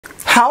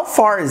How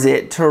far is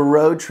it to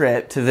road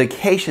trip to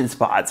vacation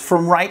spots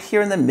from right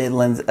here in the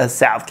Midlands of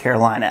South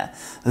Carolina?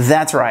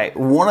 That's right,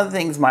 one of the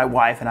things my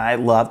wife and I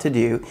love to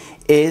do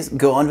is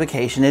go on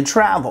vacation and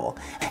travel.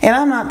 And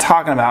I'm not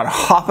talking about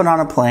hopping on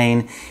a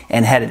plane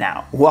and heading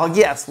out. Well,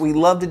 yes, we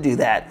love to do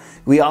that.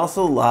 We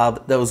also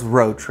love those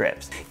road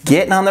trips,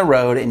 getting on the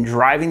road and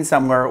driving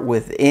somewhere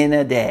within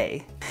a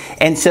day.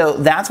 And so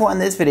that's why in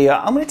this video,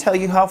 I'm going to tell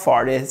you how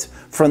far it is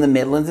from the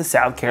Midlands of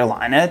South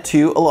Carolina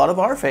to a lot of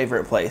our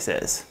favorite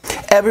places.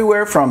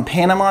 Everywhere from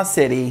Panama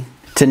City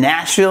to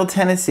Nashville,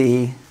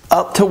 Tennessee,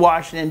 up to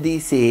Washington,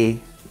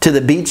 D.C., to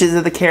the beaches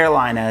of the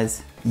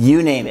Carolinas,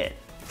 you name it.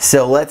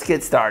 So let's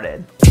get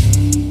started.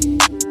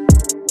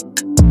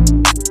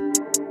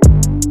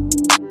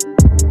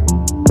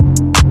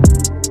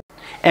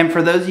 And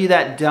for those of you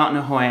that don't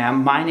know who I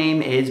am, my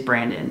name is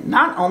Brandon.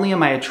 Not only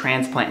am I a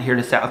transplant here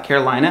to South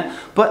Carolina,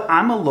 but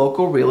I'm a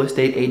local real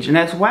estate agent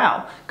as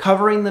well,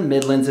 covering the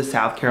Midlands of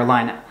South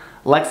Carolina,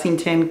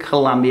 Lexington,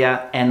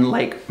 Columbia, and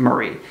Lake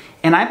Murray.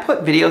 And I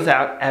put videos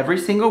out every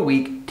single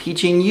week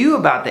teaching you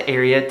about the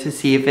area to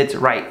see if it's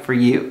right for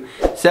you.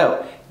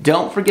 So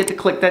don't forget to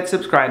click that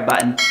subscribe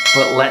button,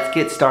 but let's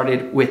get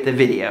started with the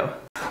video.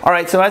 All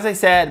right, so as I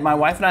said, my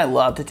wife and I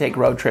love to take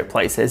road trip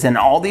places, and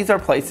all these are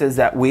places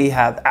that we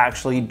have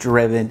actually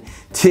driven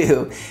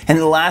to. And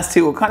the last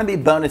two will kind of be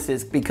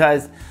bonuses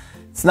because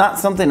it's not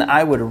something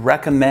I would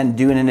recommend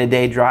doing in a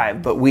day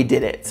drive, but we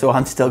did it, so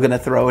I'm still gonna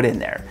throw it in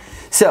there.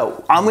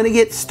 So I'm gonna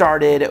get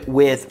started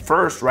with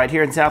first, right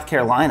here in South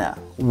Carolina.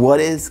 What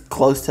is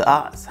close to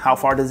us? How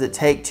far does it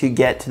take to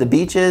get to the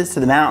beaches, to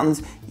the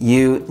mountains,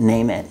 you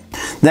name it.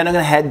 Then I'm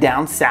gonna head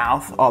down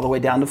south, all the way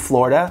down to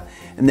Florida,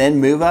 and then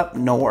move up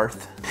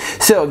north.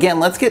 So again,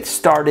 let's get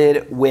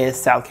started with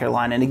South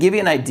Carolina. And to give you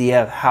an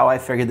idea of how I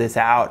figured this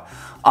out,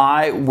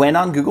 I went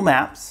on Google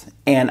Maps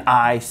and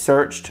I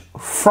searched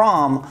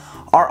from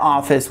our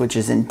office, which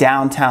is in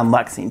downtown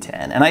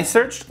Lexington, and I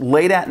searched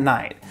late at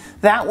night.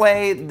 That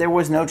way there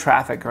was no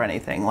traffic or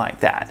anything like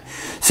that.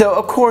 So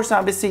of course,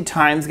 obviously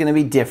time's gonna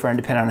be different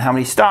depending on how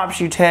many stops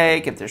you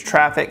take, if there's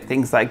traffic,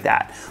 things like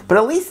that. But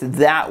at least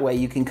that way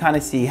you can kind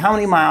of see how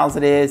many miles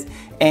it is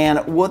and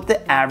what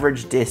the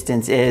average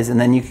distance is, and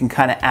then you can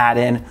kind of add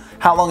in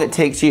how long it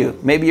takes you.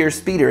 Maybe you're a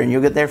speeder and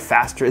you'll get there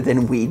faster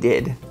than we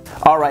did.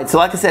 All right, so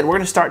like I said, we're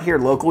gonna start here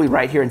locally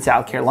right here in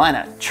South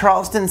Carolina.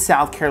 Charleston,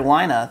 South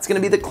Carolina, it's gonna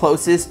be the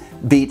closest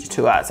beach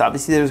to us.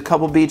 Obviously there's a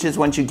couple beaches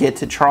once you get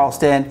to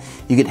Charleston.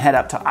 You can head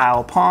up to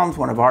Isle of Palms,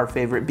 one of our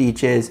favorite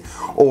beaches,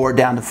 or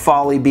down to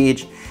Folly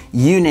Beach,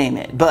 you name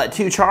it. But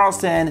to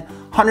Charleston,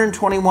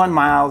 121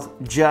 miles,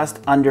 just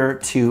under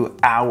 2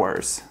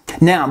 hours.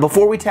 Now,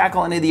 before we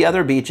tackle any of the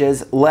other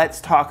beaches, let's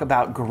talk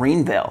about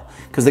Greenville,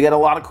 because they get a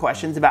lot of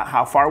questions about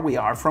how far we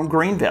are from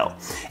Greenville.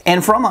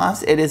 And from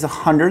us, it is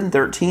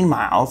 113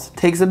 miles,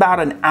 takes about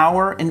an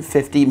hour and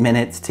 50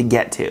 minutes to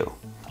get to.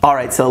 All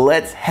right, so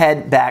let's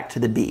head back to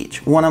the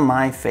beach, one of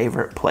my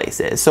favorite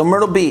places. So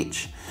Myrtle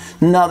Beach,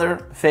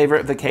 another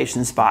favorite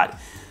vacation spot.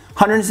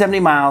 170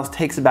 miles,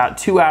 takes about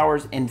 2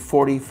 hours and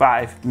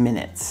 45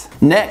 minutes.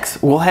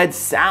 Next, we'll head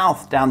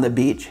south down the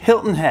beach.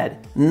 Hilton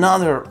Head,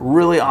 another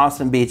really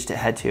awesome beach to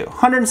head to.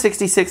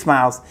 166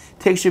 miles,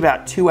 takes you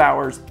about 2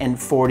 hours and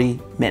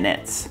 40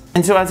 minutes.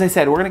 And so as I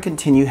said, we're gonna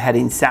continue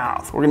heading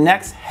south. We're gonna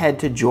next head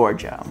to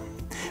Georgia.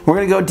 We're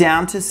gonna go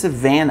down to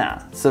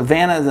Savannah.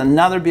 Savannah is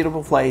another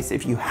beautiful place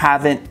if you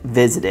haven't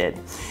visited.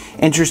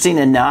 Interesting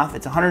enough,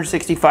 it's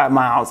 165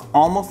 miles,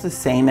 almost the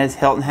same as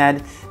Hilton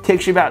Head.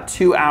 Takes you about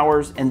 2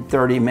 hours and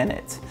 30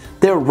 minutes.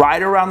 They're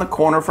right around the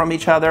corner from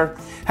each other.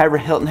 However,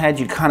 Hilton Head,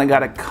 you kind of got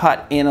to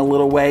cut in a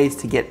little ways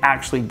to get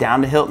actually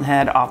down to Hilton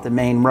Head off the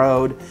main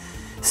road.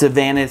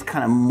 Savannah is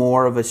kind of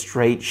more of a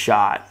straight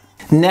shot.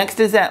 Next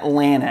is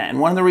Atlanta, and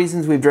one of the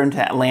reasons we've driven to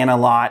Atlanta a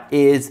lot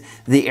is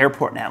the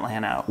airport in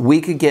Atlanta.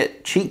 We could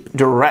get cheap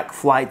direct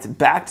flights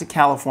back to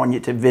California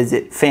to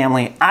visit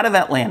family out of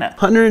Atlanta.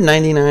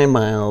 199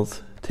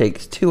 miles,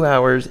 takes 2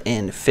 hours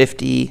and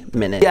 50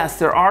 minutes. Yes,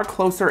 there are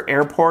closer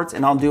airports,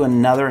 and I'll do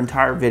another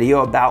entire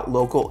video about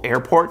local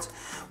airports,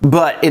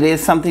 but it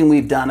is something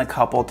we've done a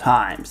couple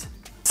times.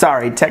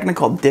 Sorry,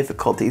 technical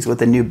difficulties with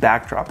the new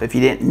backdrop if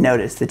you didn't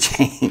notice the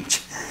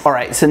change. All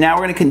right, so now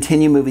we're gonna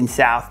continue moving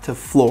south to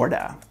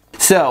Florida.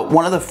 So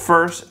one of the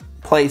first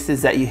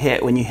places that you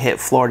hit when you hit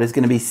Florida is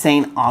gonna be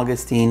St.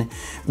 Augustine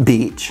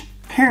Beach.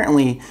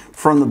 Apparently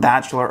from The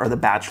Bachelor or The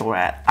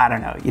Bachelorette, I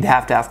don't know, you'd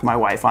have to ask my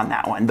wife on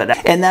that one.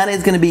 And that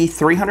is gonna be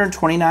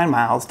 329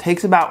 miles,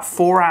 takes about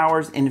 4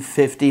 hours and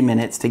 50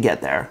 minutes to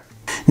get there.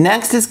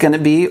 Next is gonna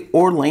be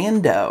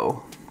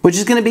Orlando, which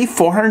is gonna be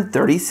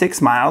 436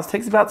 miles,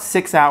 takes about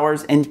 6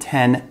 hours and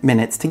 10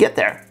 minutes to get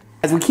there.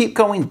 As we keep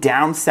going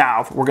down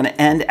south, we're gonna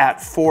end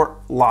at Fort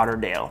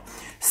Lauderdale.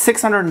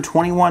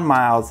 621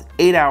 miles,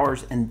 8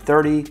 hours and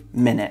 30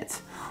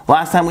 minutes.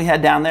 Last time we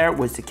had down there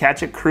was to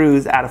catch a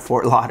cruise out of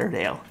Fort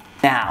Lauderdale.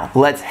 Now,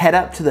 let's head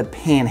up to the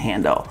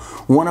Panhandle.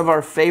 One of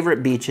our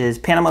favorite beaches,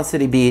 Panama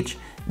City Beach,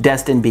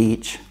 Destin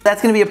Beach.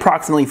 That's gonna be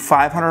approximately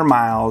 500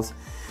 miles.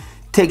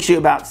 Takes you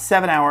about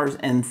 7 hours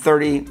and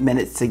 30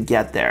 minutes to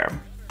get there.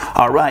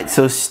 All right,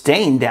 so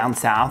staying down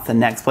south, the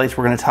next place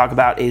we're going to talk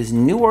about is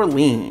New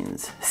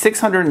Orleans.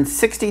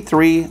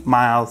 663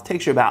 miles,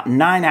 takes you about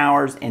 9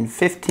 hours and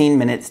 15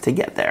 minutes to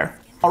get there.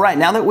 All right,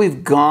 now that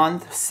we've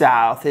gone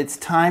south, it's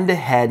time to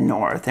head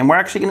north, and we're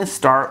actually going to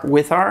start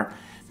with our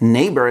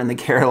neighbor in the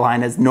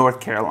Carolinas, North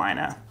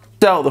Carolina.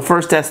 So the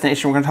first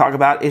destination we're going to talk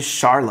about is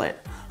Charlotte.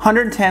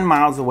 110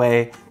 miles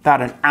away,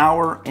 about an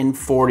hour and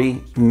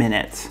 40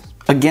 minutes.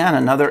 Again,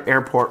 another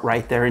airport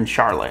right there in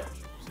Charlotte.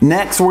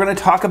 Next, we're going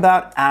to talk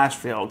about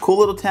Asheville. Cool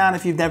little town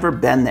if you've never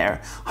been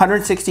there.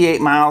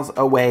 168 miles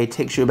away,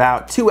 takes you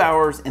about 2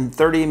 hours and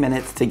 30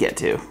 minutes to get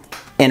to.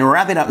 And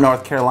wrapping up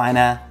North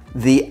Carolina,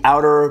 the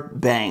Outer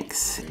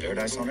Banks.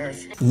 Paradise on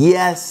Earth.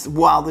 Yes,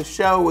 while the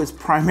show was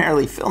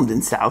primarily filmed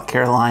in South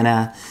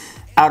Carolina,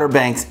 Outer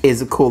Banks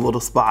is a cool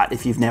little spot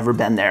if you've never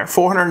been there.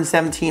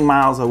 417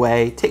 miles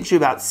away, takes you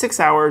about 6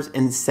 hours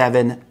and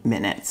 7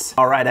 minutes.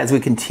 All right, as we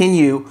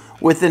continue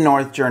with the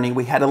north journey,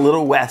 we head a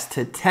little west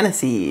to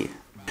Tennessee.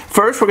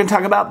 First, we're going to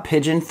talk about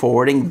Pigeon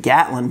Forward in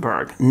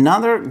Gatlinburg.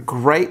 Another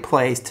great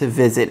place to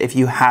visit if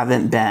you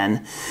haven't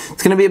been.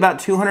 It's going to be about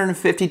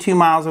 252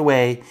 miles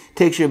away.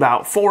 Takes you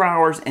about 4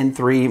 hours and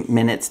 3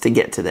 minutes to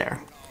get to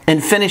there.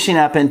 And finishing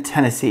up in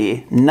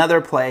Tennessee, another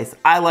place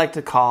I like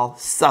to call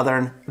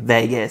Southern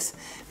Vegas,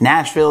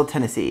 Nashville,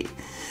 Tennessee.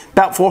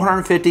 About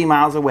 450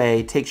 miles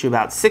away. Takes you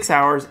about 6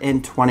 hours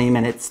and 20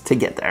 minutes to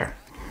get there.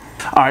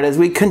 All right, as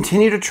we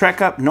continue to trek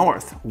up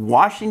north,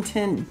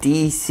 Washington,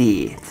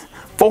 D.C.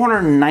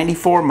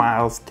 494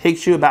 miles,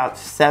 takes you about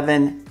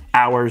 7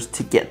 hours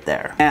to get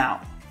there.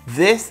 Now,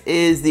 this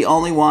is the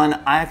only one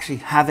I actually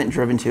haven't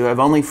driven to. I've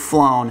only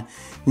flown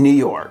New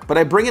York, but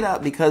I bring it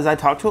up because I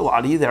talk to a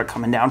lot of you that are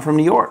coming down from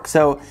New York.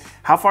 So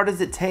how far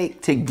does it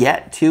take to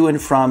get to and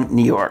from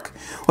New York?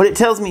 What it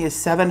tells me is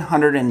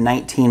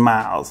 719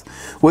 miles,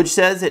 which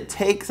says it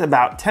takes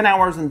about 10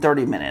 hours and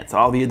 30 minutes.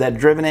 All of you that have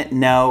driven it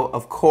know,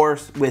 of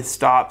course, with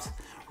stops,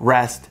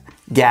 rest,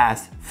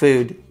 gas,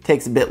 food,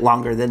 takes a bit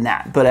longer than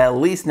that, but at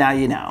least now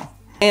you know.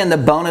 And the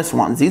bonus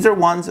ones, these are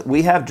ones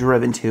we have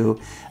driven to.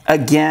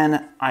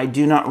 Again, I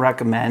do not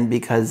recommend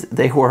because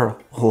they were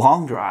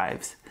long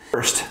drives.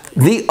 First,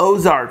 the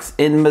Ozarks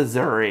in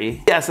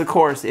Missouri. Yes, of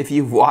course, if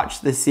you've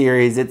watched the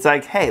series, it's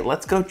like, hey,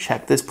 let's go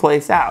check this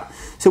place out.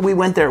 So we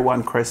went there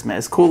one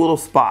Christmas, cool little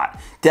spot.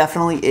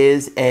 Definitely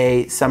is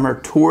a summer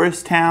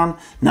tourist town,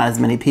 not as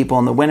many people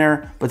in the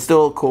winter, but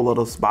still a cool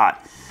little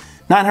spot.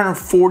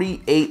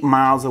 948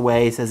 miles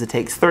away, says it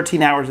takes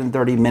 13 hours and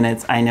 30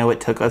 minutes. I know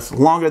it took us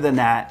longer than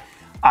that,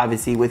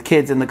 obviously with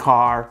kids in the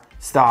car,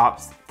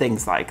 stops,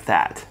 things like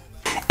that.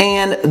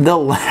 And the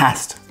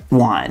last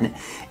one,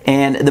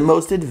 and the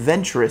most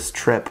adventurous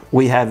trip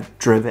we have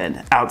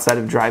driven outside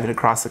of driving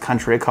across the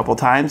country a couple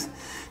times,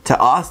 to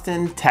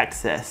Austin,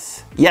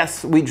 Texas.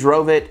 Yes, we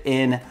drove it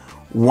in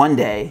one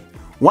day,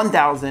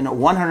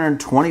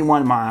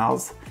 1,121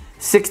 miles.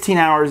 16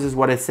 hours is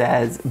what it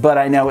says, but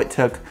I know it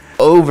took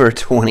over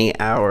 20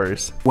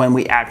 hours when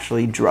we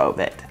actually drove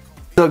it.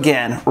 So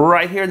again,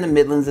 right here in the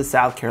Midlands of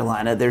South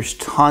Carolina, there's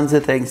tons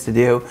of things to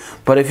do,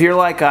 but if you're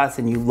like us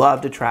and you love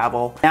to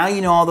travel, now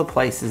you know all the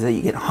places that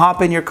you can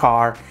hop in your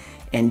car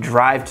and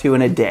drive to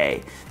in a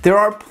day. There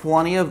are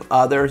plenty of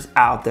others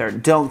out there,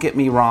 don't get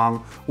me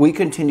wrong. We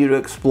continue to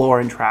explore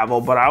and travel,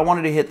 but I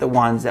wanted to hit the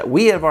ones that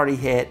we have already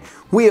hit,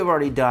 we have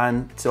already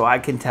done, so I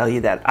can tell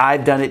you that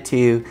I've done it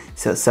too,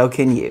 so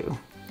can you.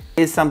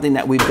 It's something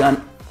that we've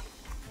done.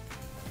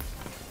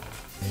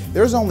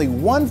 There's only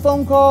one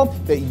phone call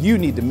that you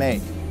need to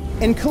make.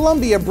 In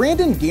Columbia,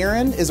 Brandon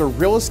Garon is a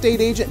real estate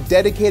agent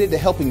dedicated to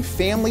helping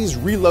families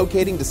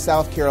relocating to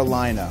South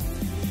Carolina.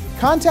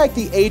 Contact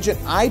the agent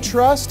I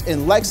trust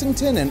in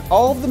Lexington and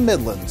all of the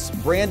Midlands,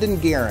 Brandon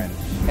Garon,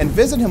 and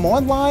visit him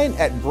online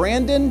at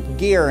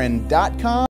brandongaron.com.